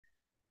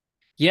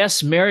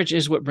Yes, marriage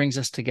is what brings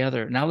us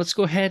together. Now let's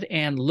go ahead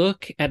and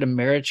look at a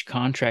marriage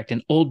contract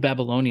in Old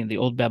Babylonian, the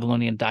Old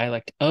Babylonian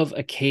dialect of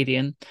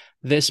Akkadian.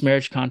 This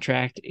marriage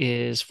contract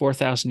is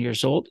 4,000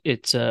 years old.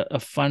 It's a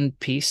fun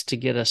piece to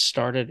get us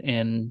started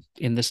in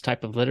this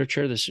type of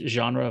literature, this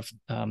genre of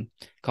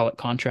call it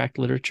contract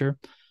literature,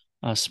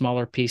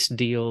 smaller piece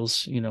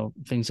deals,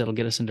 things that'll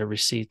get us into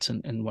receipts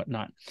and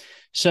whatnot.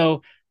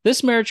 So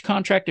this marriage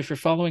contract, if you're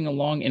following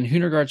along in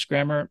Hundergaard's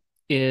grammar,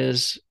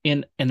 is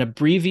in an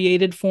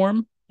abbreviated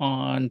form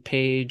on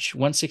page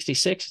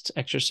 166. It's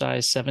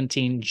exercise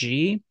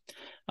 17G.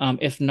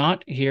 If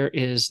not, here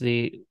is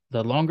the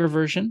longer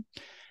version.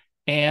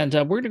 And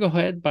we're going to go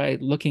ahead by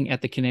looking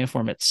at the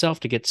cuneiform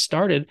itself to get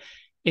started.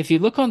 If you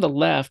look on the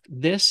left,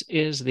 this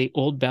is the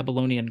Old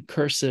Babylonian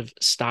cursive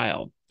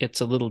style.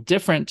 It's a little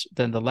different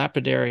than the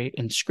lapidary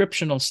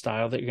inscriptional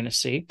style that you're going to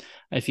see.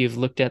 If you've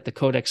looked at the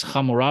Codex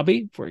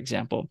Hammurabi, for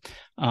example,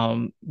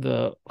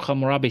 the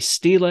Hammurabi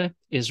stele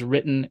is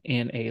written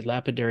in a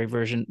lapidary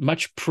version,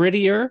 much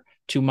prettier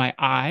to my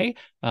eye.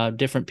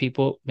 Different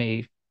people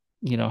may,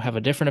 have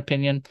a different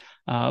opinion.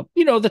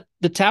 The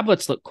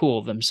tablets look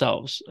cool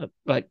themselves,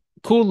 like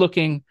cool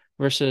looking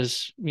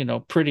versus,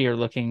 prettier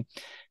looking.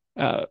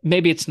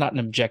 Maybe it's not an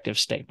objective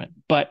statement,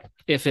 but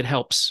if it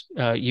helps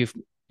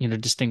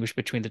distinguish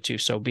between the two,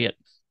 so be it.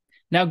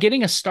 Now,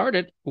 getting us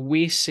started,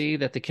 we see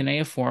that the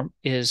cuneiform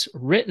is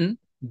written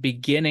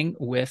beginning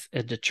with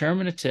a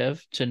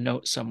determinative to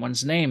note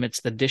someone's name.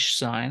 It's the dish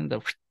sign,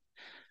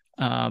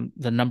 the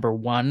number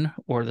 1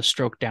 or the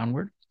stroke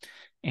downward,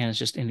 and it's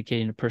just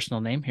indicating a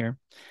personal name here.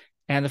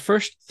 And the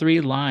first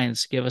 3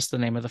 lines give us the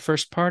name of the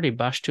first party,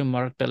 Bāštum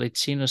Marat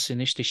Belicino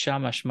Sinishti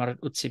Šamaš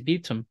Marat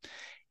Utsibitum.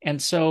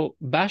 And so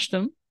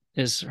Bāštum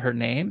is her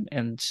name,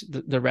 and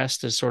the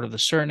rest is sort of the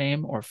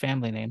surname or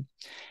family name.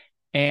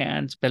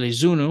 And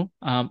Belizunu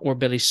or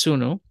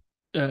Belisunu,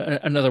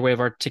 another way of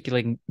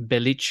articulating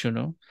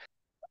Belicunu.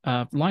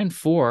 Line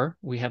 4,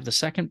 we have the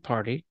second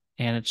party,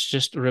 and it's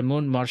just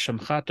Rimun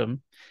Marshamchatum.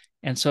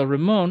 And so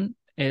Rimun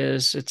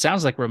it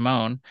sounds like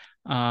Ramon.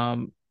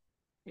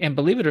 And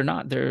believe it or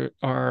not, there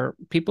are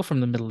people from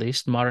the Middle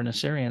East, modern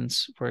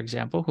Assyrians, for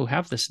example, who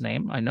have this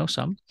name. I know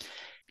some.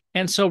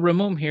 And so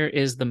Rīmum here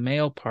is the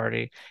male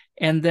party.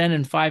 And then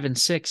in 5 and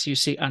 6, you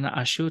see Ana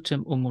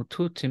Ashutim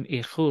Umututim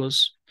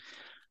Ichuz.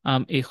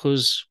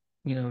 Ichuz,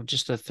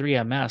 just a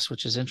 3ms,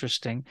 which is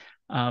interesting.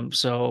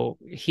 So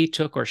he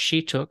took or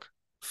she took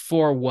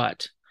for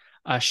what?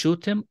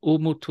 Ashutim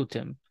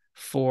Umututim,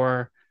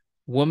 for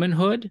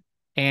womanhood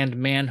and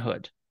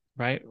manhood,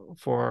 right?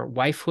 For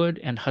wifehood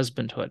and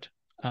husbandhood.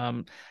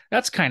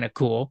 That's kind of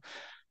cool.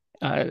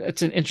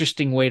 It's an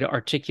interesting way to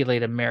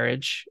articulate a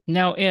marriage.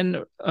 Now,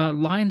 in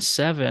line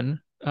 7,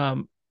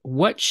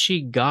 what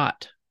she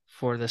got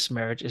for this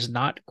marriage is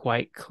not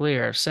quite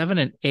clear. 7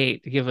 and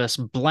 8 give us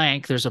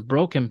blank. There's a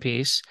broken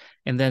piece,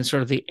 and then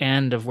sort of the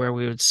end of where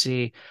we would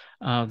see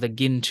the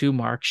Gintu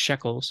mark,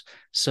 shekels.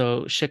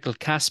 So shekel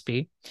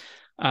kaspi,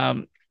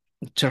 terchatsha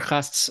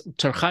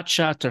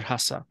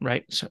terhasa,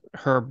 right? So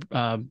her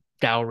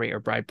dowry or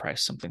bride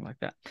price, something like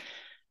that.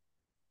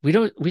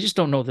 We just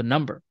don't know the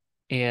number.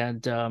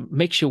 And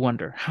makes you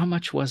wonder, how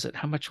much was it?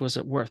 How much was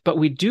it worth? But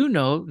we do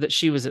know that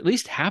she was at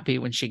least happy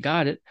when she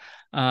got it.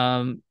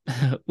 Ulanuma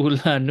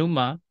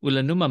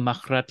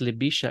machrat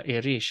libisha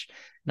erish.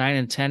 9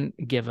 and 10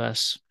 give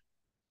us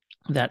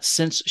that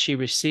since she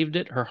received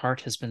it, her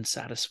heart has been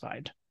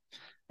satisfied.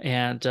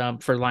 And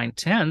for line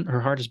 10, her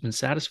heart has been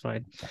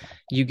satisfied.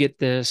 You get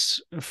this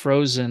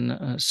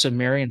frozen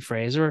Sumerian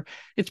phrase, or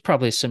it's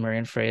probably a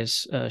Sumerian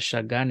phrase,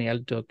 shagani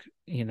al-duk,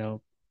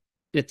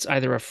 it's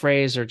either a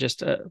phrase or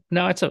just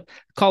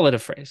call it a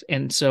phrase.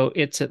 And so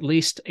it's at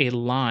least a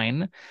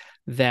line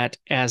that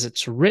as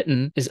it's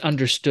written is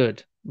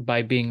understood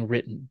by being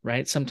written,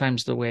 right?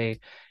 Sometimes a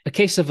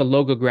case of a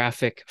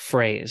logographic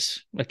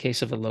phrase.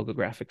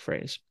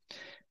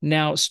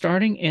 Now,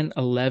 starting in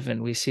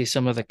 11, we see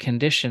some of the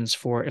conditions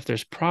for if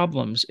there's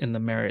problems in the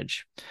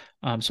marriage.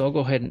 So I'll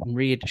go ahead and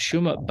read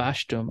Shuma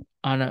Bāštum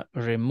Ana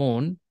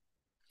Rīmum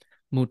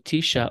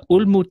Mutisha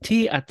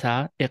Ulmuti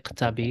Ata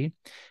Iqtabi.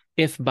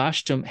 If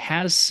Bāštum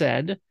has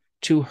said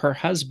to her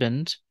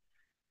husband,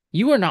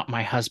 "You are not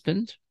my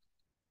husband,"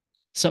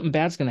 something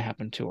bad's going to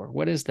happen to her.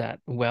 What is that?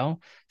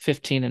 Well,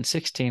 15 and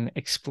 16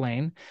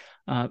 explain.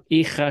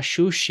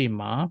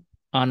 Ichashushima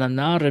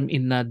ananarim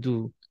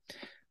inadu.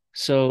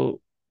 So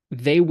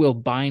they will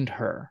bind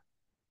her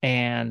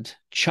and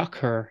chuck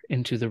her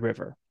into the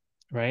river,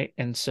 right?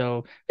 And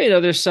so,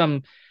 there's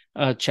some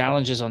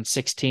challenges on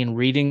 16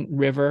 reading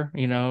river,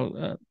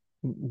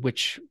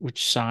 which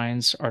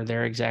signs are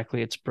there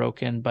exactly. It's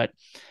broken, but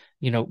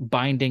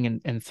binding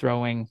and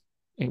throwing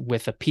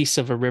with a piece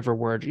of a river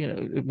word,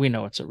 we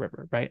know it's a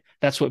river, right?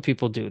 That's what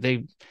people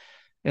do.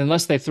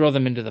 Unless they throw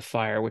them into the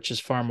fire, which is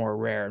far more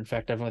rare. In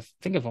fact, I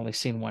think I've only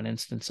seen one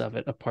instance of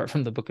it apart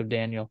from the book of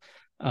Daniel,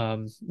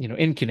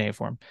 in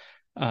cuneiform.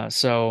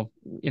 So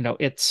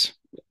it's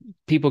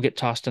people get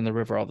tossed in the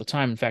river all the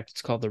time. In fact,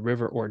 it's called the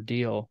river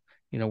ordeal,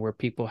 where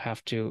people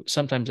have to,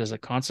 sometimes as a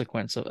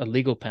consequence of a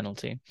legal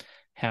penalty,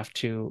 have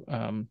to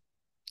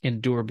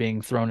endure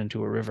being thrown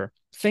into a river.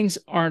 Things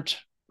aren't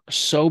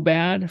so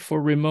bad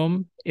for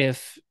Rīmum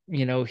if,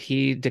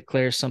 he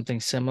declares something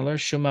similar.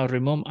 Shuma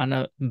Rīmum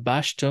ana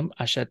Bāštum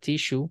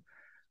ashatishu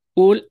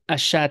ul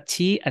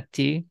ashati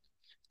ati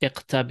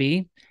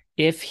iqtabi.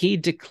 If he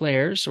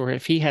declares, or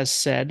if he has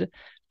said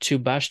to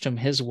Bāštum,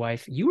 his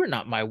wife, you are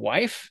not my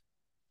wife,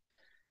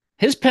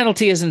 his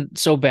penalty isn't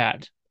so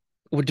bad,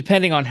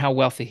 depending on how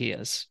wealthy he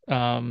is.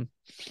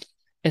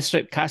 He's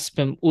going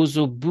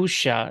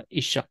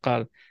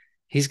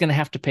to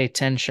have to pay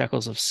 10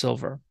 shekels of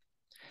silver.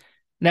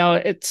 Now,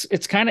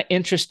 it's kind of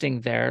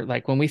interesting there.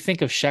 Like when we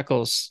think of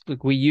shekels,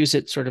 like we use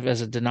it sort of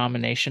as a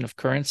denomination of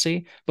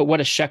currency. But what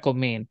does shekel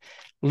mean?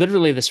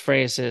 Literally, this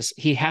phrase is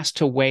he has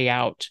to weigh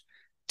out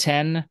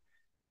 10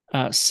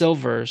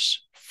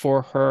 silvers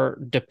for her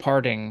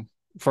departing,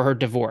 for her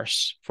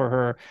divorce, for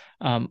her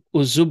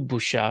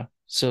uzubusha.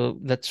 So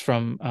that's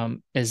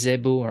from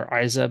ezebu or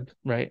izab,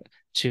 right?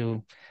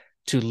 To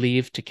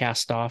leave, to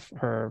cast off,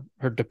 her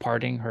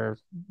departing, her,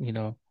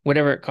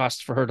 whatever it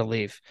costs for her to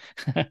leave,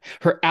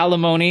 her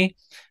alimony,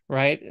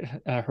 right?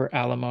 Her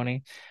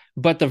alimony.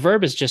 But the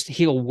verb is just,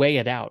 he'll weigh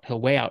it out.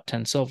 He'll weigh out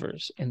 10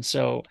 silvers. And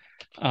so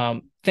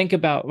think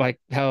about like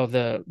how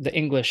the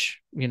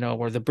English,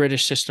 or the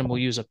British system will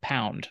use a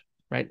pound,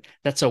 right?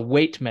 That's a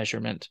weight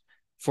measurement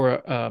for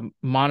a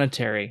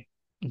monetary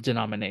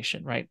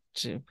denomination, right?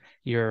 So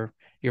your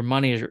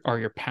money are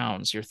your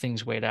pounds, your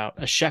things weighed out.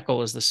 A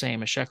shekel is the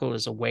same. A shekel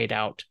is a weighed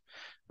out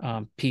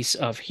piece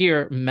of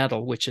here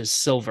metal, which is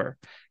silver.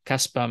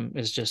 Kaspam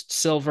is just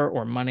silver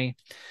or money.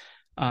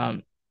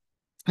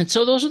 And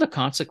so those are the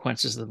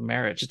consequences of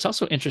marriage. It's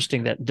also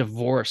interesting that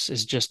divorce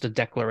is just a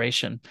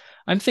declaration.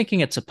 I'm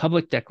thinking it's a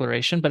public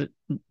declaration, but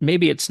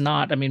maybe it's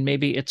not. I mean,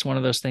 maybe it's one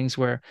of those things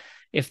where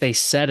if they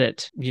said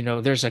it,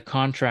 there's a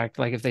contract,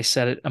 like if they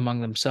said it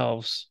among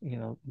themselves,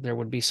 there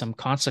would be some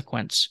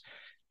consequence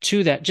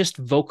to that, just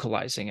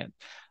vocalizing it.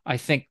 I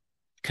think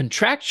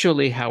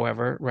contractually,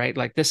 however, right,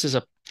 like this is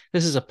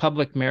a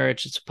public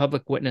marriage, it's a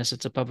public witness,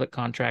 it's a public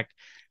contract.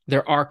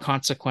 There are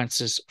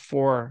consequences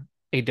for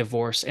a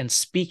divorce and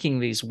speaking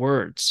these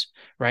words,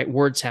 right?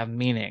 Words have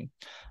meaning.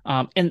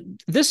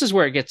 And this is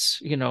where it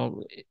gets,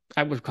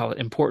 I would call it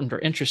important or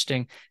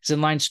interesting, is in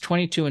lines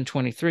 22 and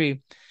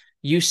 23,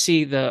 you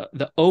see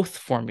the oath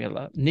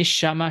formula, Nish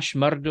Shamash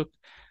Marduk,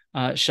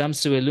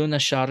 Samsu-iluna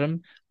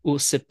Sharim, U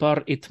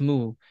Sipar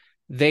Itmu.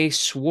 They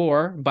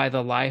swore by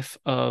the life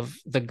of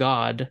the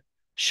god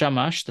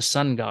Shamash, the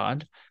sun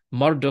god,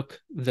 Marduk,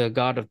 the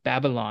god of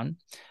Babylon,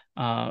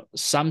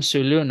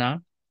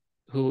 Samsu-iluna,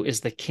 who is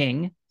the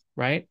king,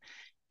 right?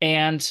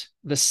 And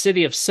the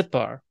city of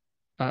Sipar.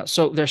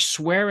 So they're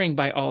swearing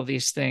by all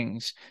these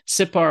things.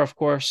 Sipar, of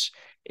course,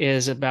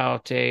 is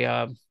about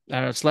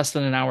it's less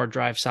than an hour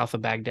drive south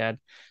of Baghdad.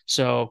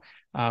 So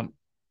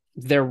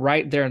they're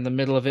right there in the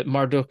middle of it.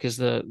 Marduk is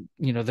the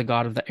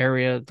god of the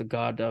area, the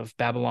god of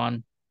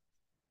Babylon.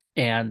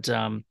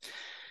 And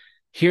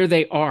here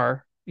they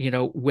are,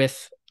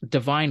 with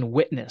divine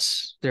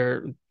witness.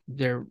 They're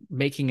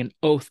making an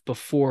oath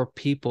before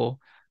people,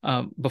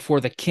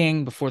 before the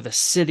king, before the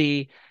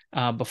city,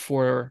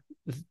 before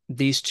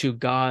these two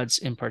gods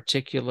in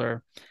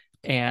particular.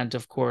 And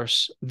of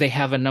course, they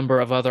have a number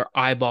of other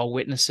eyeball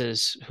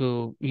witnesses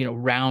who,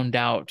 round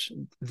out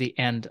the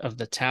end of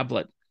the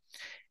tablet.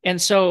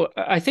 And so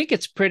I think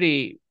it's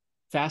pretty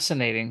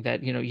fascinating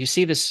that, you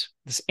see this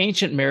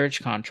ancient marriage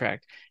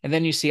contract, and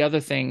then you see other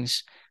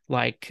things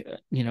like,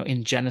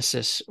 in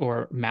Genesis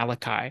or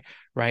Malachi,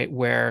 right,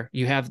 where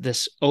you have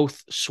this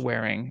oath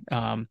swearing.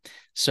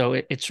 So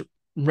it's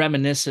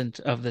reminiscent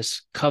of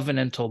this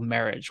covenantal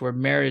marriage, where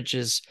marriage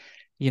is,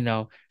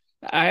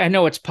 I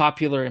know it's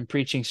popular in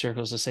preaching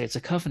circles to say it's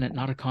a covenant,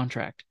 not a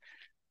contract.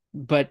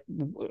 But,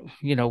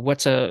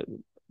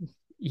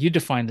 you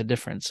define the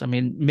difference. I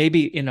mean,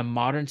 maybe in a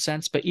modern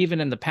sense, but even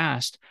in the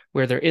past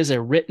where there is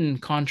a written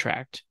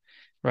contract,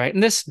 right?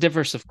 And this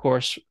differs, of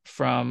course,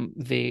 from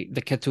the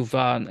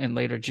ketuvah and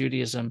later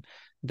Judaism,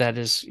 that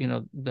is,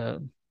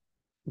 the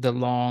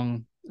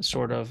long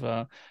sort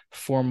of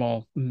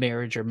formal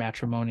marriage or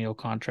matrimonial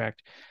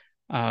contract.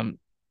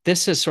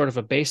 This is sort of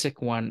a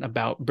basic one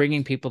about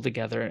bringing people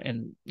together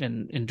and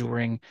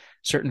enduring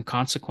certain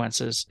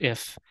consequences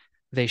if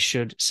they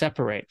should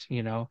separate,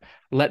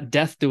 let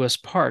death do us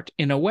part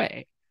in a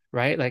way,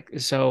 right? Like,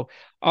 so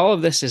all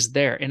of this is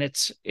there, and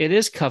it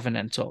is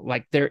covenantal.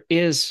 Like there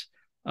is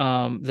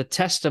the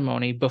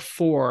testimony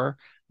before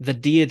the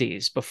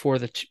deities, before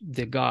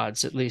the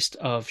gods, at least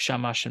of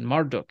Shamash and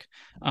Marduk,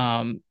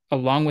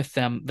 along with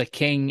them, the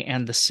king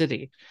and the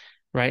city,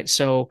 right?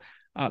 So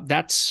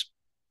that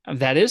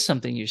is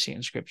something you see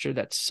in scripture.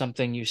 That's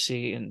something you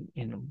see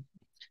in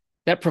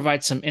that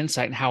provides some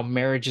insight in how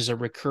marriage is a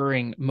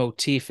recurring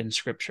motif in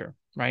scripture,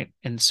 right?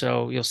 And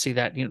so you'll see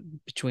that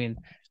between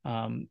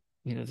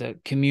the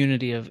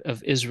community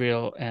of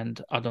Israel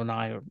and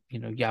Adonai, or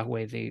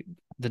Yahweh,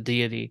 the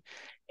deity,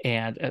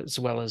 and as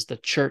well as the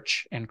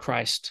church and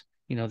Christ,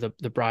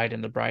 the bride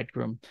and the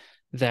bridegroom,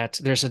 that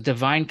there's a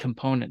divine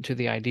component to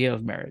the idea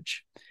of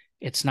marriage.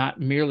 It's not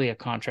merely a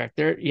contract.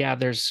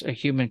 There's a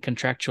human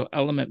contractual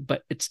element,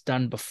 but it's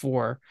done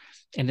before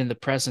and in the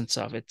presence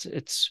of.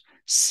 It's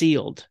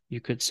sealed, you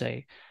could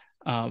say,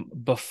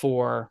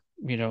 before,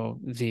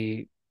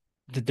 the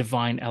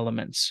divine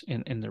elements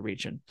in the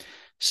region.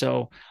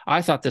 So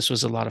I thought this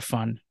was a lot of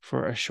fun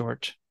for a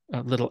short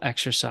little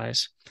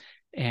exercise,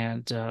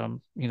 and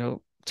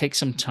take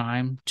some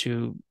time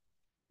to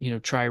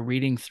try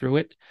reading through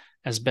it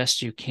as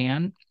best you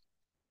can.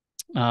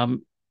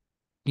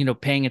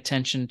 Paying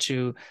attention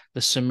to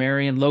the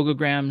Sumerian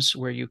logograms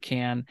where you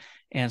can,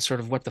 and sort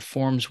of what the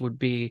forms would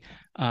be.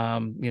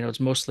 It's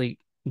mostly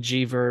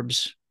G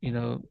verbs,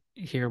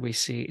 here we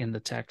see in the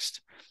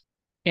text.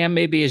 And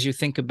maybe as you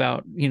think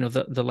about,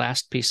 the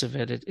last piece of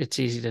it, it's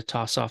easy to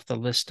toss off the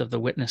list of the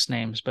witness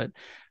names, but,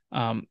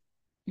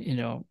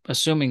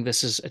 assuming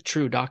this is a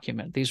true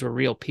document, these were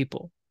real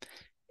people.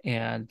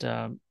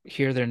 And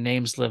here their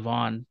names live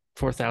on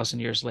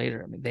 4,000 years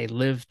later. I mean, they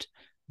lived,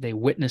 they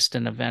witnessed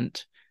an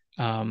event,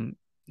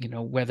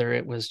 whether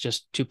it was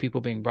just two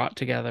people being brought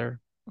together,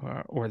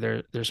 or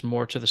there's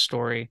more to the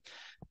story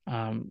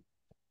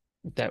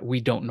that we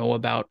don't know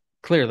about.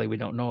 Clearly, we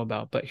don't know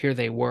about, but here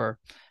they were,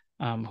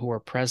 who were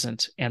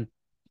present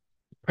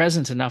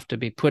enough to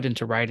be put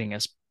into writing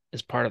as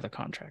part of the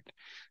contract.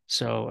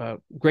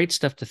 So great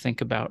stuff to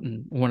think about,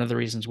 and one of the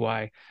reasons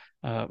why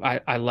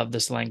I love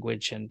this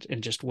language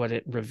and just what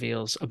it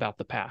reveals about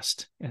the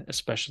past,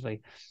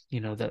 especially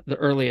the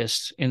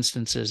earliest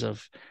instances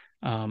of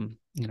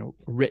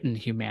written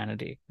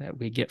humanity that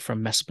we get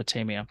from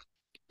Mesopotamia.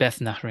 Beth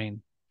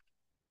Nahrain.